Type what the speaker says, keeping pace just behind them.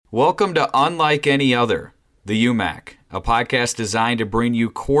Welcome to Unlike Any Other, the UMAC, a podcast designed to bring you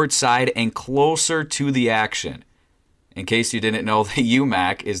courtside and closer to the action. In case you didn't know, the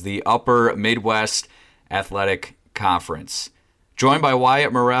UMAC is the Upper Midwest Athletic Conference. Joined by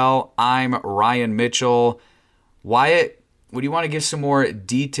Wyatt Morrell, I'm Ryan Mitchell. Wyatt, would you want to give some more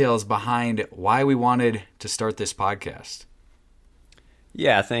details behind why we wanted to start this podcast?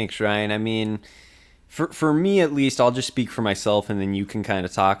 Yeah, thanks, Ryan. I mean, for me at least, I'll just speak for myself and then you can kind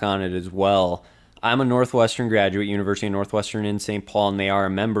of talk on it as well. I'm a Northwestern graduate, University of Northwestern in St. Paul, and they are a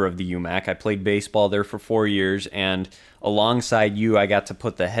member of the UMAC. I played baseball there for 4 years, and alongside you, I got to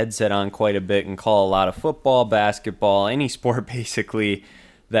put the headset on quite a bit and call a lot of football, basketball, any sport basically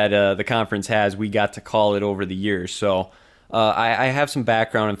that the conference has. We got to call it over the years. So I have some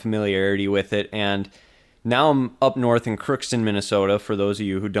background and familiarity with it, and now I'm up north in Crookston, Minnesota. For those of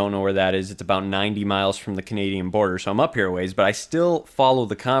you who don't know where that is, it's about 90 miles from the Canadian border, so I'm up here a ways, but I still follow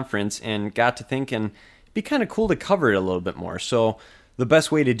the conference and got to thinking it'd be kind of cool to cover it a little bit more. So the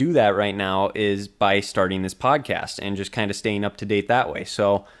best way to do that right now is by starting this podcast and just kind of staying up to date that way.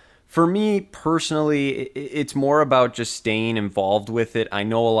 So for me personally, it's more about just staying involved with it. I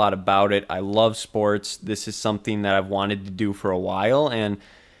know a lot about it. I love sports. This is something that I've wanted to do for a while, and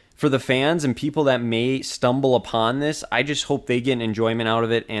for the fans and people that may stumble upon this, I just hope they get an enjoyment out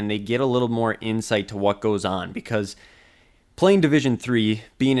of it and they get a little more insight to what goes on, because playing Division III,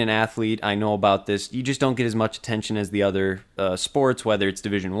 being an athlete, I know about this, you just don't get as much attention as the other sports, whether it's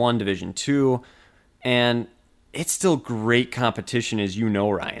Division I, Division II, and it's still great competition, as you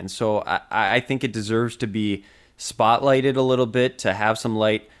know, Ryan. So I think it deserves to be spotlighted a little bit, to have some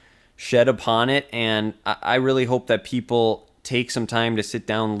light shed upon it, and I really hope that people take some time to sit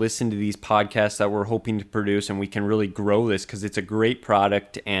down, listen to these podcasts that we're hoping to produce, and we can really grow this because it's a great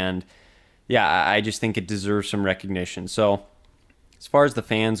product. And yeah, I just think it deserves some recognition. So as far as the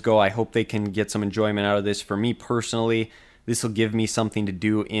fans go, I hope they can get some enjoyment out of this. For me personally, this will give me something to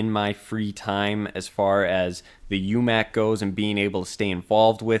do in my free time as far as the UMAC goes and being able to stay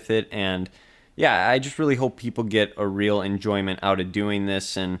involved with it. And yeah, I just really hope people get a real enjoyment out of doing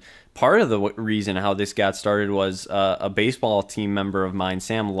this. And part of the reason how this got started was a baseball team member of mine,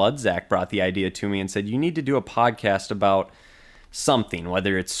 Sam Ludzak, brought the idea to me and said, you need to do a podcast about something,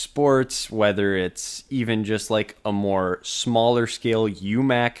 whether it's sports, whether it's even just like a more smaller scale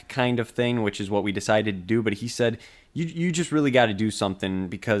UMAC kind of thing, which is what we decided to do. But he said, you just really got to do something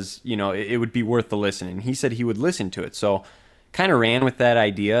because, you know, it would be worth the listen. And he said he would listen to it. So kind of ran with that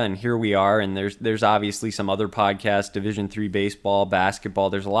idea, and here we are. And there's obviously some other podcasts, Division III baseball, basketball.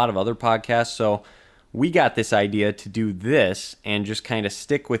 There's a lot of other podcasts. So we got this idea to do this and just kind of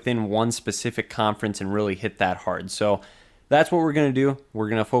stick within one specific conference and really hit that hard. So that's what we're going to do. We're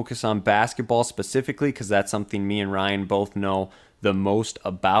going to focus on basketball specifically because that's something me and Ryan both know the most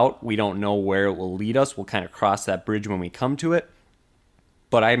about. We don't know where it will lead us. We'll kind of cross that bridge when we come to it.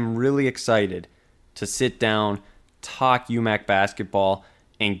 But I'm really excited to sit down, talk UMAC basketball,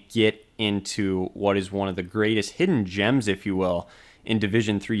 and get into what is one of the greatest hidden gems, if you will, in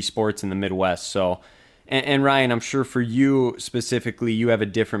Division III sports in the Midwest. So, and Ryan, I'm sure for you specifically, you have a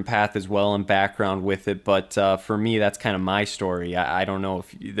different path as well and background with it, but for me, that's kind of my story. I don't know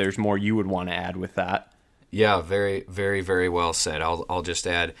if there's more you would want to add with that. Yeah, very, very, very well said. I'll just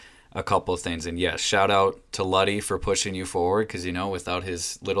add a couple of things. And yes, shout out to Luddy for pushing you forward because, you know, without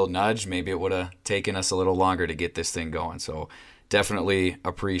his little nudge, maybe it would have taken us a little longer to get this thing going. So definitely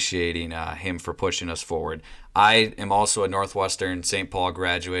appreciating him for pushing us forward. I am also a Northwestern St. Paul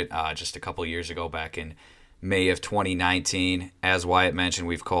graduate just a couple of years ago, back in May of 2019. As Wyatt mentioned,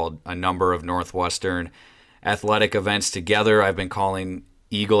 we've called a number of Northwestern athletic events together. I've been calling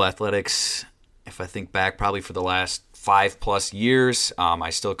Eagle Athletics, if I think back, probably for the last 5+ years. I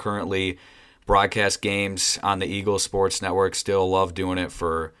still currently broadcast games on the Eagle Sports Network. Still love doing it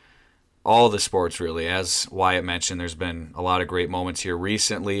for all the sports, really. As Wyatt mentioned, there's been a lot of great moments here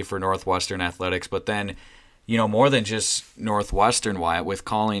recently for Northwestern athletics. But then, you know, more than just Northwestern, Wyatt, with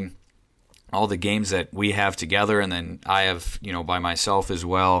calling all the games that we have together, and then I have, you know, by myself as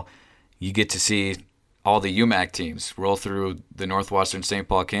well, you get to see all the UMAC teams roll through the Northwestern St.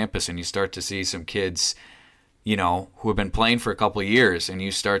 Paul campus, and you start to see some kids, you know, who have been playing for a couple of years, and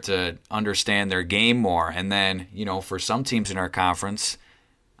you start to understand their game more. And then, you know, for some teams in our conference,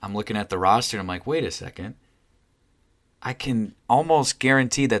 I'm looking at the roster and I'm like, wait a second. I can almost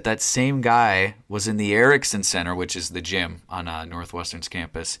guarantee that that same guy was in the Erickson Center, which is the gym on Northwestern's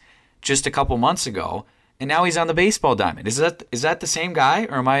campus, just a couple months ago, and now he's on the baseball diamond. Is that the same guy,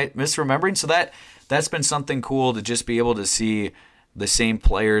 or am I misremembering? So that's been something cool to just be able to see the same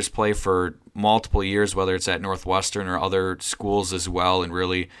players play for multiple years, whether it's at Northwestern or other schools as well, and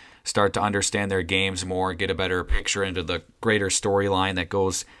really start to understand their games more, get a better picture into the greater storyline that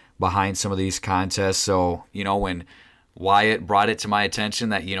goes behind some of these contests. So, when Wyatt brought it to my attention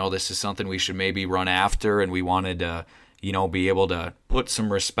that, this is something we should maybe run after, and we wanted to, be able to put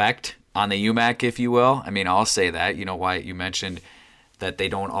some respect on the UMAC, if you will. I mean, I'll say that, Wyatt, you mentioned that they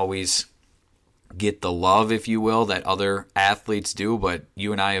don't always get the love, if you will, that other athletes do, but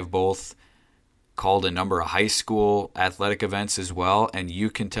you and I have both called a number of high school athletic events as well, and you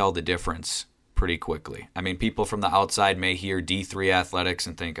can tell the difference pretty quickly. I mean, people from the outside may hear D3 athletics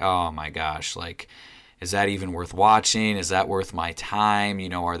and think, oh my gosh, like, is that even worth watching? Is that worth my time?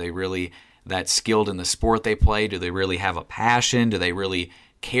 Are they really that skilled in the sport they play? Do they really have a passion? Do they really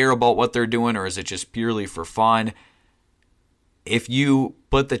care about what they're doing, or is it just purely for fun? If you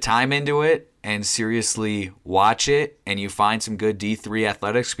put the time into it and seriously watch it, and you find some good D3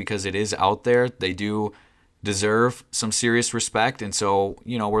 athletics, because it is out there, they do deserve some serious respect. And so,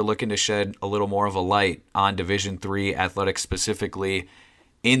 we're looking to shed a little more of a light on Division III athletics specifically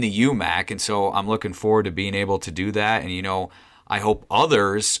in the UMAC. And so I'm looking forward to being able to do that. And, I hope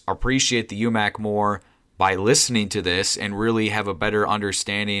others appreciate the UMAC more by listening to this and really have a better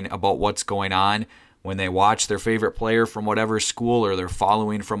understanding about what's going on when they watch their favorite player from whatever school or they're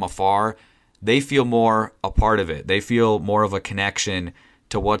following from afar. They feel more a part of it. They feel more of a connection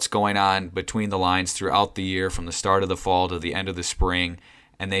to what's going on between the lines throughout the year, from the start of the fall to the end of the spring,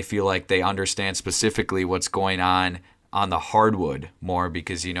 and they feel like they understand specifically what's going on the hardwood more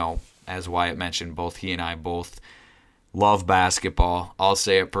because, as Wyatt mentioned, both he and I both love basketball. I'll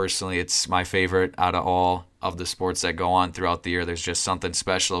say it personally, it's my favorite out of all of the sports that go on throughout the year. There's just something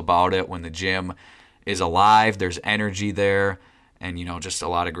special about it when the gym is alive, there's energy there, and, just a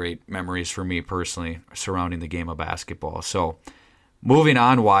lot of great memories for me personally surrounding the game of basketball. So moving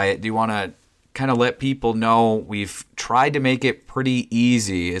on, Wyatt, do you want to kind of let people know we've tried to make it pretty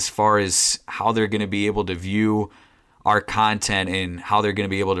easy as far as how they're going to be able to view our content and how they're going to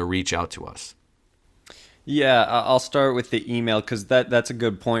be able to reach out to us? Yeah, I'll start with the email because that's a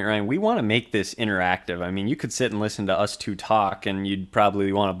good point, Ryan. We want to make this interactive. I mean, you could sit and listen to us two talk, and you'd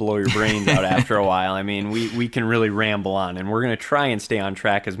probably want to blow your brains out after a while. I mean, we can really ramble on, and we're going to try and stay on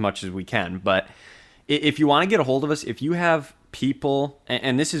track as much as we can. But if you want to get a hold of us, if you have people,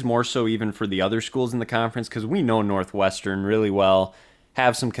 and this is more so even for the other schools in the conference, because we know Northwestern really well,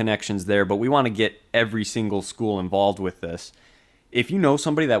 have some connections there, but we want to get every single school involved with this. If you know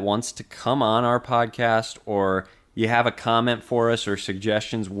somebody that wants to come on our podcast, or you have a comment for us or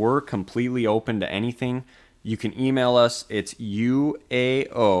suggestions, we're completely open to anything. You can email us. It's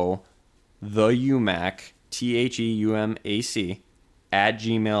UAO, the UMAC, THEUMAC,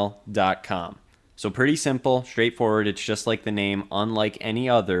 @gmail.com. So pretty simple, straightforward. It's just like the name, unlike any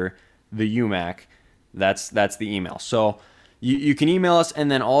other, the UMAC. That's the email. So you can email us,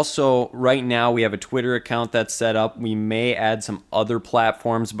 and then also right now we have a Twitter account that's set up. We may add some other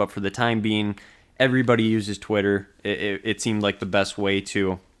platforms, but for the time being, everybody uses Twitter. It seemed like the best way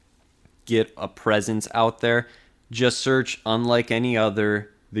to get a presence out there. Just search unlike any other,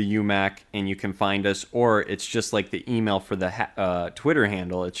 the UMAC, and you can find us, or it's just like the email for the Twitter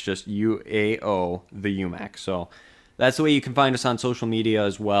handle. It's just UAO, the UMAC. So that's the way you can find us on social media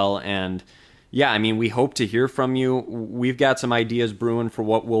as well. And yeah, I mean, we hope to hear from you. We've got some ideas brewing for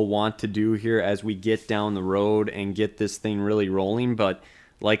what we'll want to do here as we get down the road and get this thing really rolling. But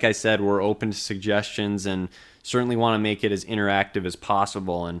like I said, we're open to suggestions and certainly want to make it as interactive as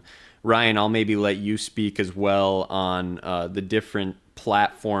possible. And Ryan, I'll maybe let you speak as well on the different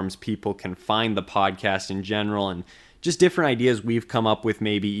platforms people can find the podcast in general, and just different ideas we've come up with,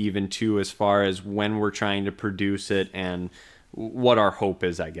 maybe even too, as far as when we're trying to produce it and what our hope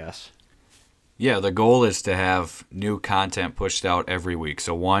is, I guess. Yeah, the goal is to have new content pushed out every week.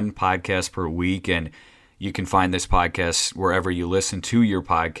 So one podcast per week, and you can find this podcast wherever you listen to your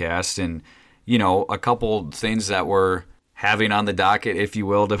podcast. And, a couple things that we're having on the docket, if you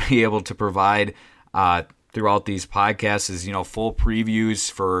will, to be able to provide throughout these podcasts is, full previews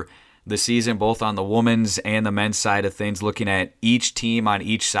for the season, both on the women's and the men's side of things, looking at each team on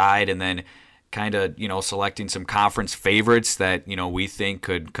each side, and then kind of, selecting some conference favorites that, we think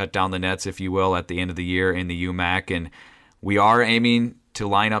could cut down the nets, if you will, at the end of the year in the UMAC. And we are aiming to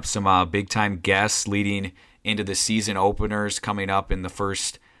line up some big-time guests leading into the season openers coming up in the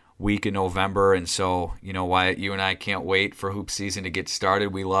first week in November. And so, Wyatt, you and I can't wait for hoop season to get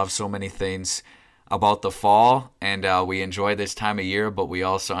started. We love so many things about the fall, and we enjoy this time of year, but we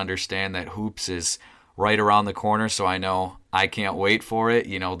also understand that hoops is right around the corner, so I know I can't wait for it.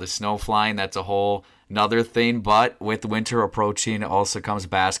 The snow flying, that's a whole another thing. But with winter approaching, also comes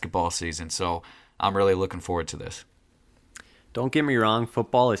basketball season. So I'm really looking forward to this. Don't get me wrong,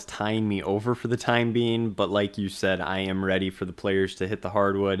 football is tying me over for the time being, but like you said, I am ready for the players to hit the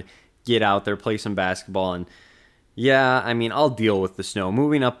hardwood, get out there, play some basketball, and yeah, I mean, I'll deal with the snow.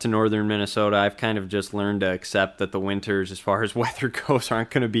 Moving up to northern Minnesota, I've kind of just learned to accept that the winters, as far as weather goes, aren't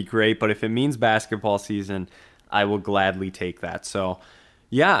going to be great, but if it means basketball season, I will gladly take that. So,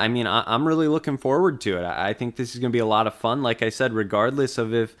 yeah, I mean, I'm really looking forward to it. I think this is going to be a lot of fun. Like I said, regardless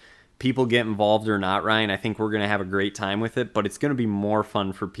of if people get involved or not, Ryan, I think we're going to have a great time with it, but it's going to be more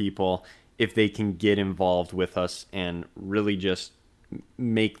fun for people if they can get involved with us and really just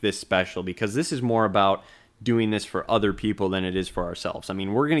make this special, because this is more about doing this for other people than it is for ourselves. I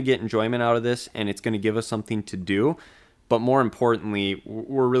mean, we're going to get enjoyment out of this and it's going to give us something to do, but more importantly,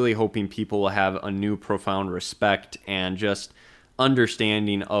 we're really hoping people will have a new profound respect and just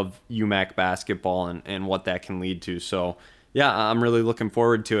understanding of UMAC basketball and what that can lead to. So yeah, I'm really looking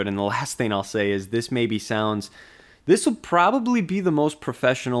forward to it. And the last thing I'll say is this will probably be the most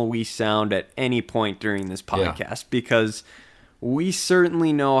professional we sound at any point during this podcast, because we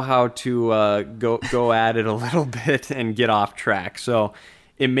certainly know how to go at it a little bit and get off track. So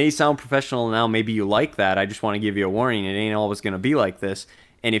it may sound professional now. Maybe you like that. I just want to give you a warning. It ain't always going to be like this.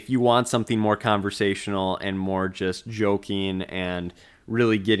 And if you want something more conversational and more just joking and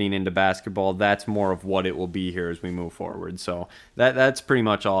really getting into basketball, that's more of what it will be here as we move forward. So that's pretty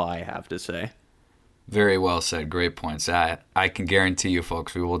much all I have to say. Very well said. Great points. I can guarantee you,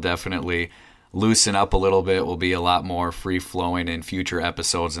 folks, we will definitely loosen up a little bit. We'll be a lot more free-flowing in future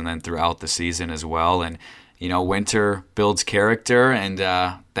episodes and then throughout the season as well. And, you know, winter builds character, and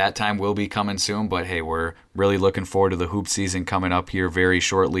that time will be coming soon. But, hey, we're really looking forward to the hoop season coming up here very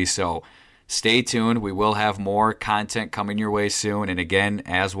shortly. So stay tuned. We will have more content coming your way soon. And again,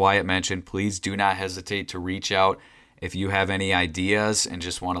 as Wyatt mentioned, please do not hesitate to reach out if you have any ideas and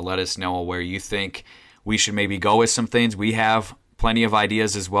just want to let us know where you think we should maybe go with some things. We have plenty of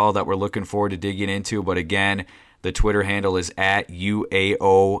ideas as well that we're looking forward to digging into. But again, the Twitter handle is at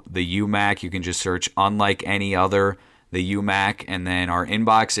UAO the UMAC. You can just search unlike any other the UMAC, and then our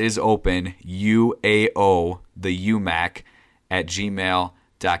inbox is open, UAO the UMAC at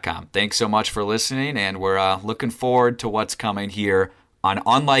gmail.com. Thanks so much for listening, and we're looking forward to what's coming here on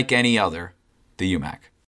Unlike Any Other, the UMAC.